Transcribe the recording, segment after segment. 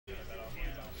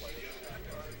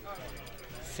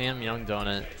Sam Young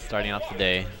Donut starting off the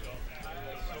day.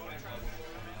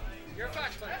 You're a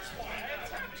Fox player.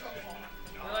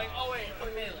 They're like, oh wait,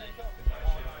 play melee.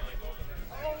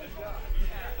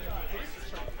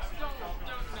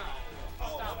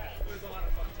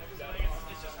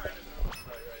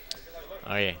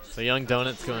 Okay, so Young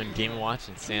Donut's going Game & Watch,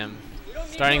 and Sam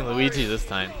starting Luigi this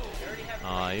time.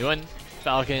 He went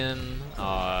Falcon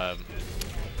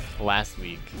last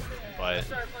week, but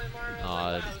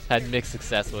had mixed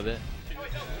success with it.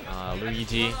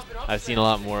 Luigi, I've seen a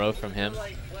lot more of from him,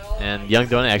 and Young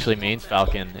Donut actually mains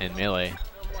Falcon in Melee.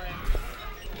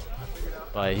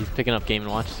 But he's picking up Game &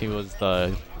 Watch. He was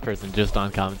the person just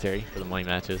on commentary for the money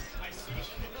matches.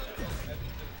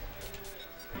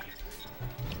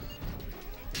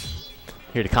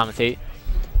 Here to commentate.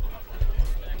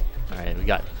 Alright, we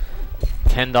got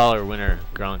 $10 winner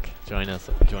Grunk joining us.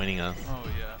 Oh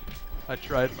yeah, I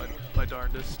tried my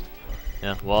darndest.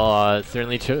 Yeah, well, it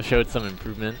certainly showed some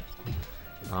improvement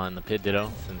on the Pit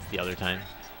Ditto since the other time.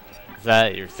 Is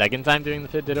that your second time doing the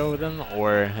Pit Ditto with him,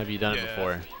 or have you done it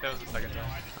before? That was the second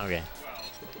time. Okay.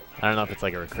 I don't know if it's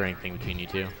like a recurring thing between you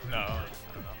two. No, I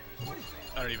don't know.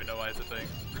 I don't even know why it's a thing.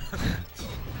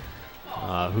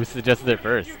 Who suggested it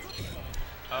first?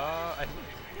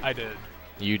 I did.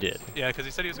 You did. Yeah, because he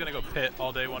said he was going to go Pit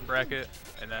all day one bracket,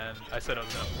 and then I said I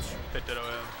was going to Pit Ditto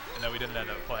him, and then we didn't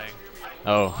end up playing.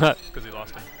 Oh. Because he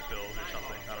lost in build or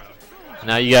something. I don't know.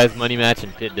 Now you guys money match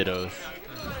and Pit Dittos.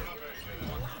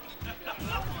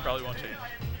 Probably won't change.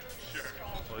 Sure.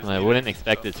 Well, I wouldn't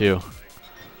expect it to.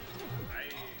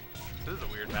 This is a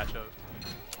weird matchup.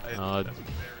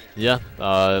 Yeah,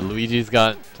 Luigi's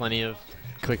got plenty of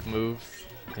quick moves,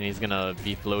 and he's gonna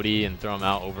be floaty and throw them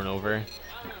out over and over.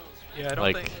 Yeah, I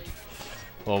don't think.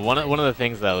 Well, one of the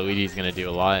things that Luigi's gonna do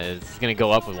a lot is he's gonna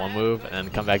go up with one move and then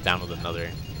come back down with another.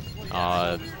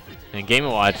 And Game &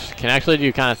 Watch can actually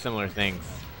do kind of similar things.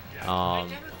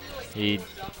 He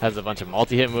has a bunch of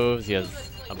multi-hit moves. He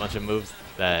has a bunch of moves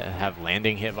that have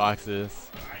landing hitboxes.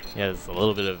 He has a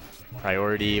little bit of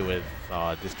priority with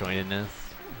disjointedness,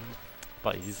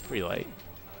 but he's pretty light.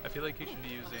 I feel like he should be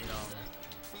using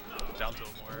down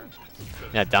tilt more.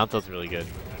 Yeah, down tilt's really good.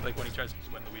 Like when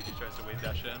Luigi tries to wave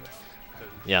dash in.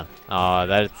 Yeah,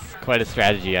 that's quite a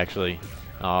strategy actually.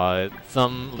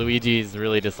 Some Luigis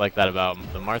really dislike that about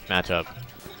the Marth matchup.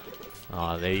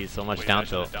 They use so much down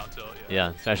tilt.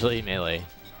 Yeah, especially melee.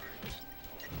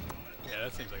 Yeah,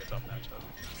 that seems like a tough matchup.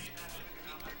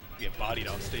 You get bodied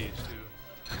off stage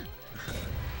too.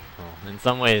 Well, in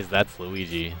some ways, that's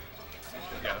Luigi.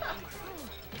 Yeah.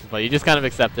 But you just kind of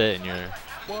accept it and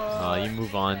you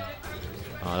move on.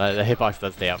 The hitbox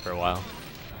does stay out for a while.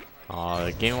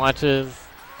 Game Watch is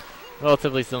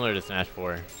relatively similar to Smash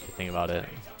 4, if you think about it.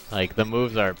 Like, the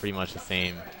moves are pretty much the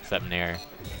same, except in air.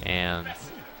 And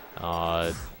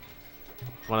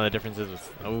one of the differences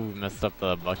was, messed up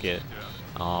the bucket.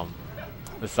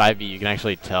 The side B, you can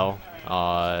actually tell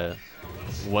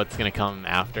what's going to come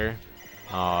after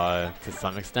to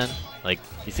some extent. Like,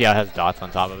 you see how it has dots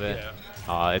on top of it?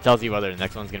 Yeah. It tells you whether the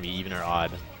next one's going to be even or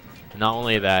odd. And not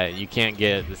only that, you can't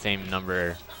get the same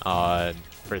number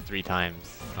for 3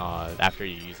 times after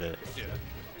you use it. Yeah.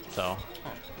 So,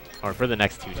 or for the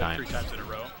next 2 times. 3 times in a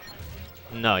row?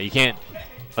 No, you can't.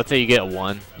 Let's say you get a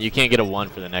 1. You can't get a 1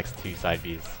 for the next 2 side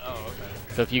Bs. Oh,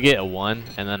 okay. So if you get a 1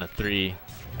 and then a 3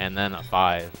 and then a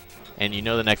 5, and you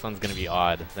know the next one's going to be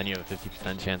odd, then you have a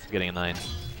 50% chance of getting a 9.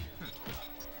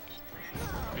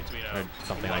 Between or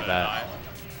something like and that.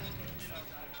 9.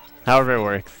 However it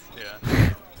works.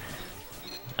 Yeah.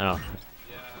 I don't know.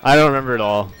 I don't remember it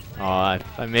all. I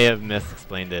may have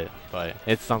misexplained it, but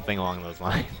it's something along those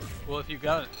lines. Well, if you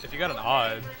got an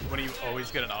odd, wouldn't you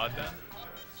always get an odd then?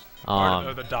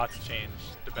 Or the dots change?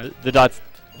 The dots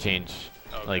change.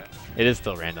 Okay. Like, it is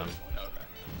still random. Okay.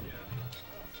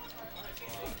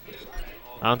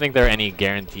 I don't think there are any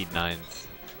guaranteed 9s.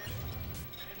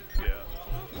 Yeah.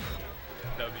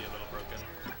 That would be a little broken.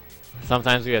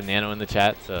 Sometimes we have Nano in the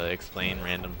chat to explain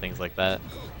random things like that.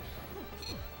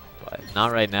 But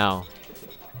not right now.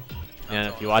 And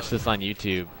if you watch this on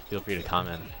YouTube, feel free to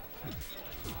comment.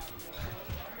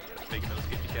 Making those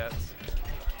Giphy cats.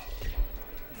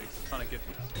 Makes a ton of Giphies.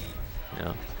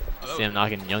 Yeah. Oh, Sam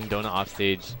knocking Young Donut off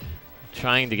stage,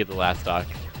 trying to get the last stock.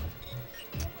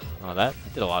 Oh, that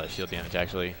did a lot of shield damage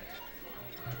actually.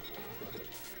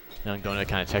 Young Donut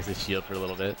kind of checks his shield for a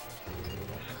little bit.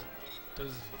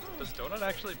 Does Donut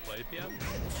actually play PM?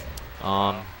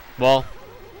 Well,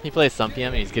 he plays some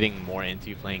PM and he's getting more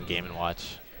into playing Game &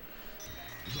 Watch.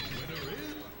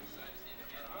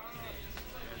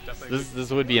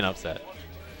 This would be an upset.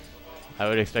 I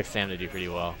would expect Sam to do pretty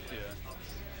well.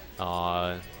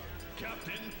 Yeah.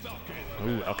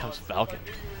 Ooh, out comes Falcon.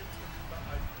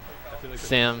 I feel like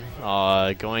Sam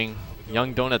going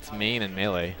Young Donut's main in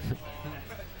melee.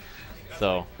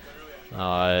 So,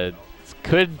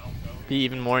 could be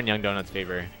even more in Young Donut's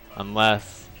favor,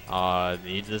 unless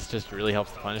this just really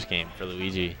helps the punish game for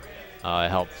Luigi. It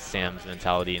helps Sam's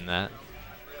mentality in that.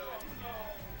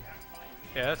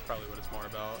 yeah, that's probably what it's more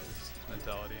about, is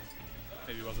mentality.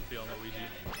 Maybe he wasn't feeling Luigi.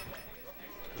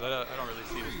 Because I don't really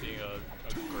see this being a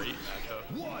great matchup.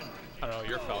 I don't know,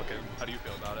 you're Falcon. How do you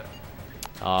feel about it?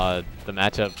 The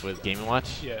matchup with Game &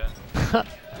 Watch? Yeah.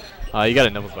 You got a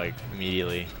Nibble Spike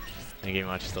immediately, and Game &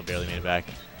 Watch still barely made it back.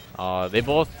 They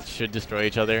both should destroy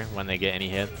each other when they get any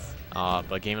hits,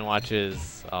 but Game &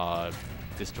 Watch's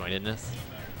disjointedness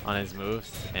on his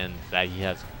moves, and that he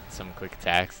has some quick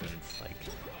attacks and like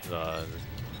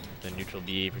the neutral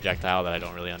B projectile that I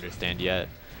don't really understand yet.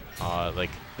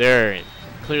 Like they're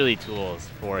clearly tools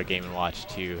for Game & Watch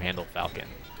to handle Falcon.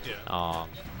 Yeah.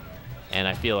 And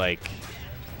I feel like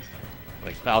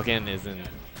Falcon isn't,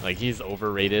 like, he's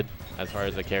overrated as far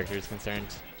as the character is concerned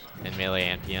in Melee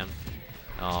and PM.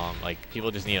 Like,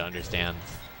 people just need to understand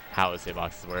how his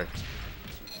hitboxes work.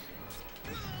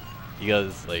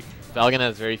 Because, like, Falcon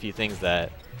has very few things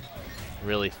that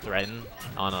really threaten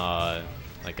on a,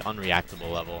 like,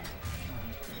 unreactable level.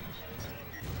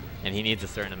 And he needs a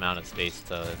certain amount of space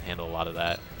to handle a lot of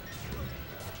that.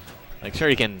 Like, sure,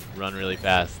 he can run really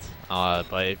fast,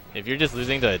 but if you're just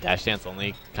losing to a dash dance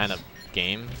only kind of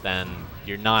game, then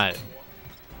you're not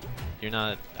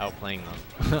outplaying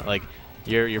them. Like,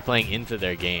 you're playing into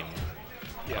their game.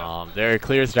 Yeah. There are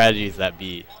clear strategies that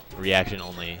beat reaction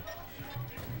only.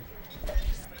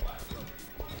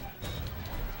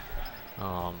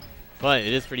 But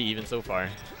it is pretty even so far.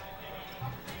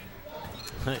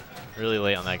 Really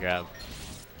late on that grab.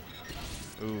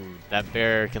 Ooh, that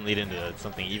bear can lead into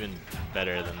something even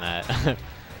better than that.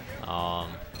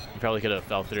 He probably could have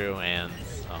fell through and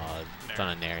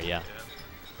done a nair, yeah.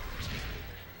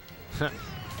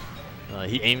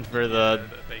 He aimed for the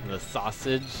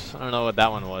sausage. I don't know what that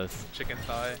one was. Chicken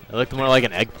thigh. It looked more like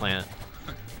an eggplant.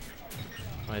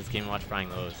 Why is Game & Watch frying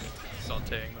those? Sauteing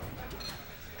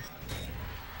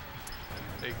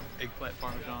them. Eggplant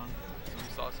parmesan.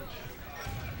 Some sausage.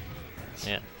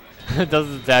 Yeah. It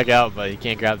doesn't tag out, but he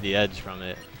can't grab the edge from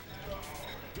it.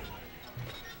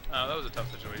 That was a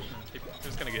tough situation. He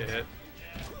was gonna get hit.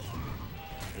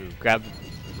 Ooh, grabbed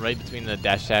right between the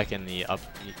dash attack and the up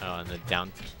and the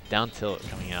down tilt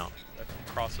coming out. That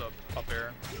cross up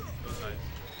air. That was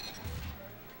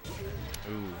nice.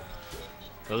 Ooh.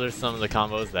 Those are some of the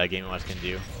combos that Game & Watch can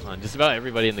do. Just about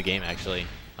everybody in the game, actually.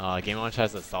 Game & Watch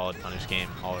has a solid punish game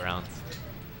all around.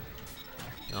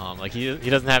 Like he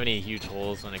doesn't have any huge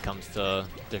holes when it comes to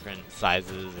different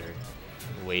sizes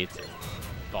or weights or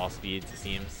ball speeds, it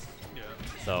seems. Yeah.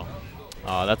 So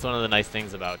that's one of the nice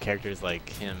things about characters like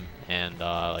him, and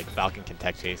like Falcon can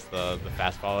tech chase the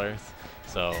fast followers.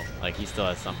 So like he still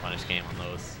has some punish game on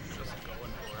those. Just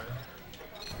going for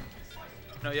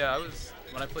it. No, yeah,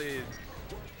 when I played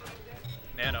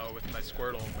Nano with my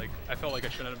Squirtle, like I felt like I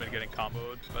shouldn't have been getting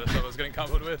comboed, but I was getting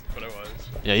comboed with, but I was.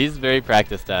 Yeah, he's very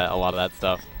practiced at a lot of that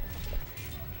stuff.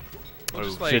 Well,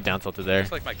 Should have down tilted there.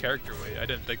 Just like my character weight, I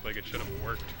didn't think like it should have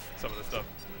worked, some of the stuff.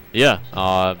 Yeah,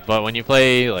 but when you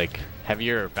play like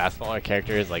heavier or fast faller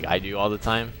characters like I do all the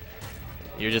time,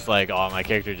 you're just like, oh, my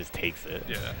character just takes it.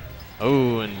 Yeah.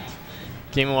 Oh, and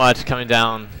Game & Watch coming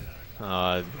down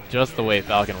just the way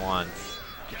Falcon wants.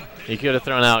 He could have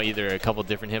thrown out either a couple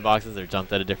different hitboxes or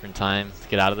jumped at a different time to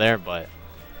get out of there, but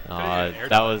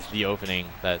that was the opening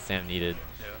that Sam needed.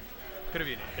 Yeah. Could have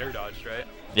been air dodged, right?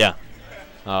 Yeah.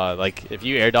 Like, if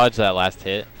you air dodge that last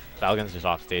hit, Falcon's just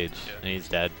off stage, and he's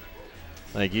dead.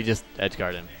 Like, you just edge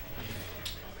guard him.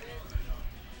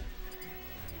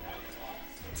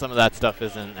 Some of that stuff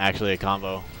isn't actually a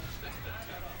combo.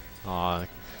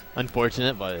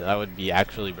 Unfortunate, but that would be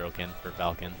actually broken for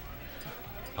Falcon.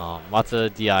 Lots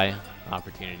of DI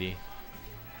opportunity.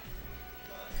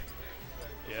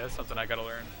 Yeah, that's something I gotta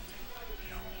learn.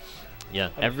 Yeah,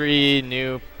 every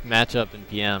new matchup in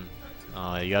PM,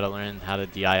 you gotta learn how to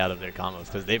DI out of their combos,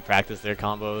 because they practice their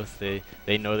combos.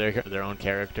 They know their own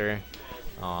character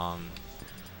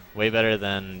way better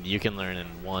than you can learn in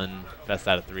one best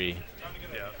out of 3.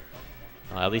 Yeah.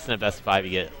 At least in a best of 5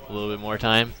 you get a little bit more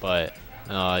time, but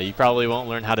you probably won't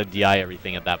learn how to DI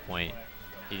everything at that point.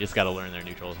 You just gotta learn their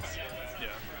neutrals. Yeah.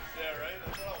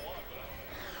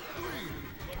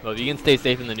 Well, if you can stay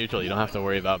safe in the neutral, you don't have to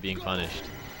worry about being punished.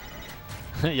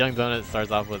 Young D0nut starts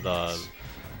off with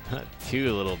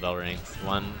 2 little bell rings.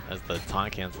 One as the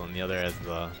taunt cancel and the other as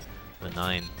the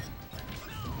 9.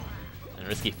 And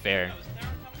risky fair.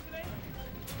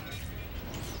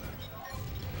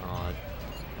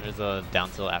 There's a down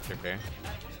tilt after fair.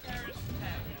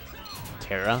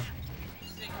 Terra.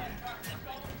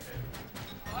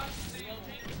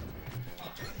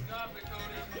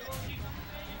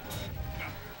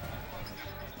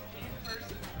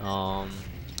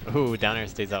 Ooh, down air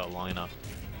stays out long enough.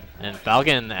 And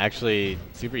Falcon actually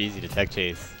super easy to tech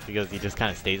chase because he just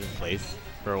kind of stays in place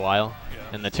for a while.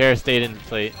 Yeah. And the Terra stayed in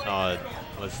play,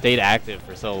 stayed active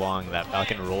for so long that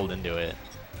Falcon rolled into it.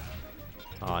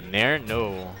 Nair,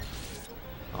 no.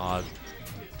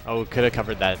 Oh, could have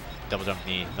covered that double jump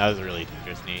knee. That was a really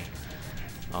dangerous knee.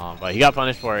 But he got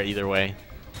punished for it either way.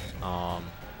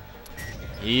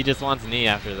 He just wants knee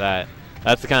after that.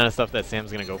 That's the kind of stuff that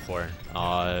Sam's going to go for.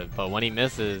 But when he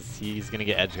misses, he's going to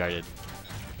get edge guarded.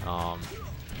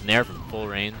 Nair from full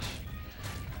range.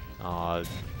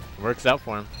 Works out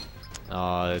for him.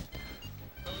 Oh.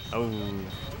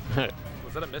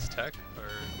 Was that a missed tech, or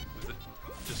was it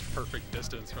just perfect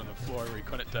distance from the floor where he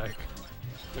couldn't tech?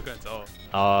 I couldn't tell.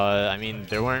 I mean,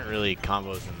 there weren't really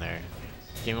combos in there.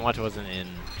 Game & Watch wasn't in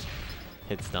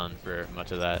hit stun for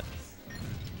much of that.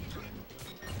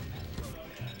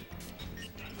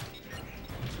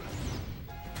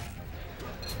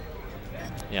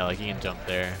 Yeah, like he can jump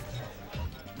there.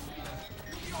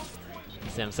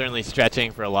 Sam's certainly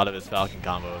stretching for a lot of his Falcon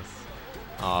combos.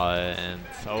 And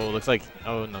oh, looks like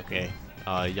okay.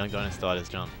 Young Donut still had his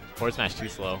jump. Forward smash too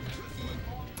slow.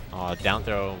 Down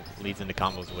throw leads into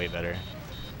combos way better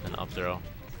than up throw.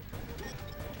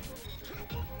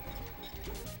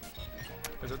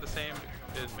 Is it the same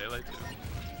in Melee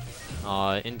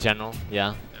too? In general,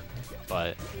 yeah.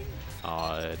 But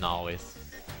not always.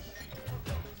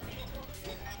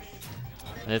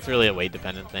 And it's really a weight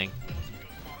dependent thing.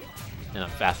 And a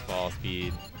fast fall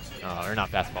speed, or not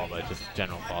fast fall, but just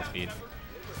general fall speed.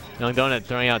 Young Donut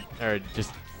throwing out, or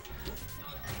just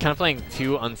kind of playing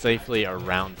too unsafely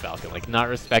around Falcon, like not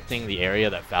respecting the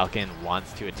area that Falcon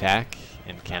wants to attack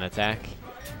and can attack.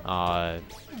 And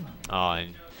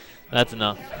that's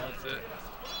enough. That's it.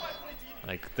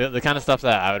 Like the kind of stuff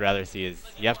that I would rather see is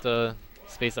you have to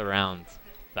space around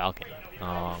Falcon.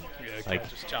 Yeah, Like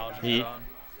just challenging it on.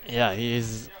 yeah,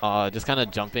 he's just kind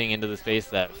of jumping into the space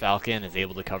that Falcon is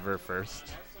able to cover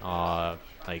first.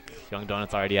 Like Young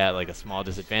Donut's already at like a small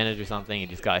disadvantage or something. He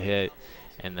just got hit,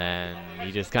 and then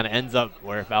he just kind of ends up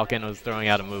where Falcon was throwing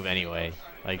out a move anyway.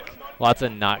 Like lots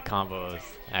of not combos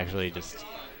actually just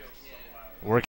working.